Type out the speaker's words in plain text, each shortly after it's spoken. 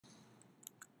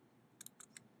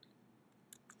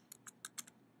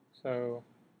So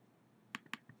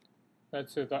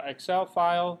that's the Excel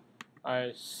file.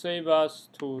 I save us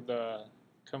to the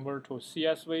convert to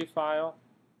CSV file.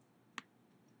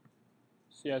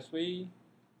 CSV,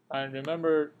 and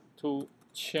remember to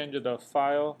change the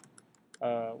file.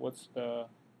 What's the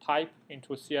type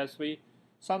into CSV?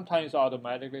 Sometimes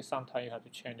automatically, sometimes you have to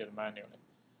change it manually.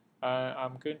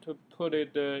 I'm going to put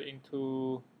it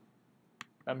into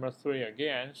number 3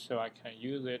 again, so I can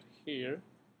use it here.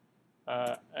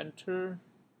 Enter.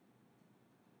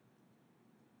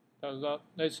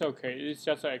 It's okay. It's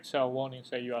just an Excel warning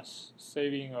say you are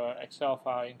saving an Excel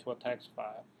file into a text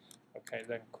file. Okay,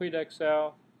 then quit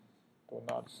Excel. Do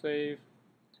not save.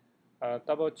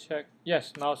 Double check.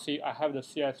 Yes, now see I have the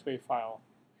CSV file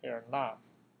here now.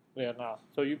 There now.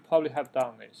 So you probably have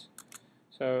done this.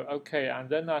 So okay, and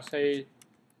then I say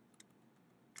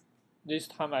this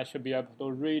time I should be able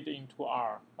to read into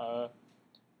R.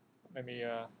 Let me.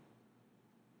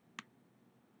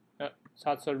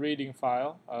 That's a reading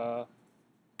file.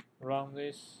 Run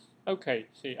this. Okay,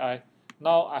 see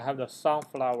now I have the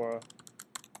sunflower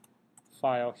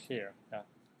file here. Yeah.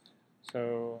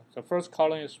 So the first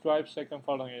column is stripes, second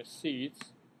column is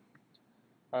seeds.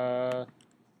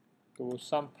 Do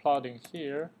some plotting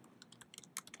here.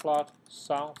 Plot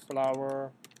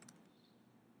sunflower.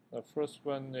 The first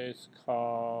one is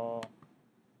called.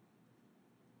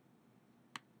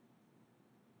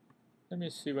 Let me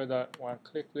see whether when I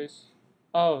click this.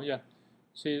 Oh yeah.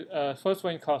 See, first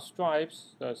one called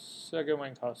stripes. The second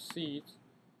one called seeds.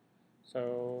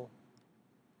 So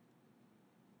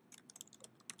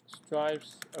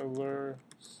stripes over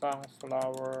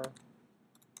sunflower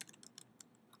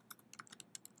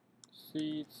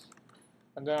seeds,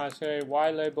 and then I say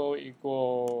y label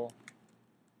equal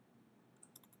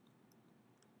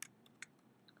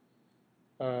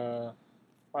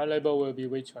y label will be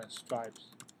which one?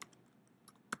 Stripes.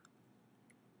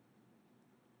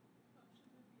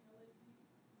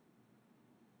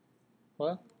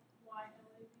 What?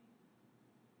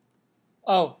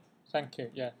 Oh, thank you.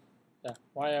 Yeah, yeah.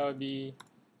 YLB.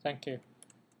 Thank you.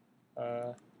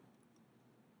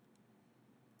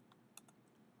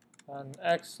 And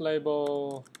X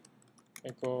label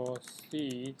equals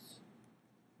seeds.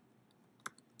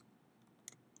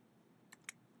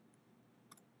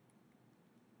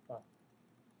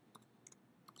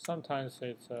 Sometimes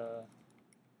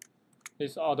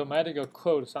it's automatic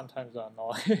code. Sometimes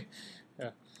annoying.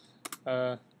 Yeah.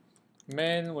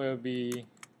 Main will be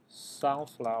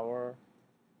sunflower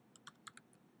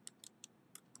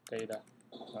data.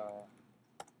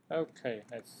 Okay,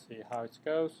 let's see how it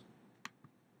goes.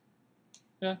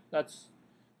 Yeah, that's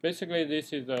basically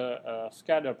this is a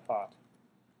scatter plot.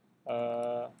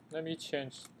 Let me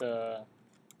change the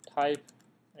type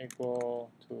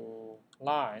equal to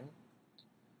line.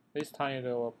 This time it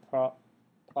will plot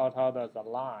out as a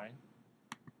line.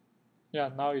 Yeah,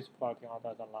 now it's plotting out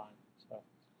as a line. So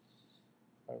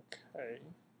okay.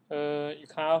 You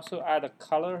can also add a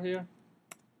color here.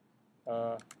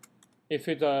 If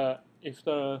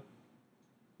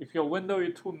your window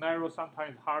is too narrow,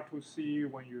 sometimes it's hard to see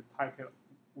when you type it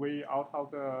way out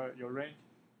of your range.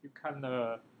 You can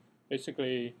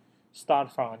basically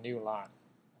start from a new line.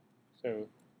 So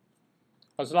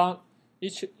as long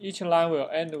each line will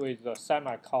end with a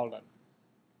semicolon.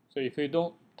 So if you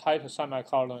don't type a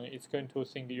semicolon, it's going to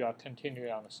think you are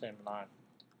continuing on the same line.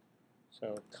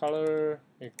 So color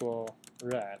equal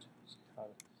red.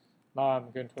 Now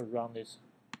I'm going to run this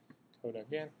code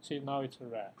again. See, now it's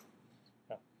red.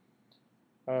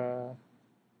 Yeah.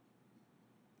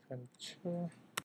 Control.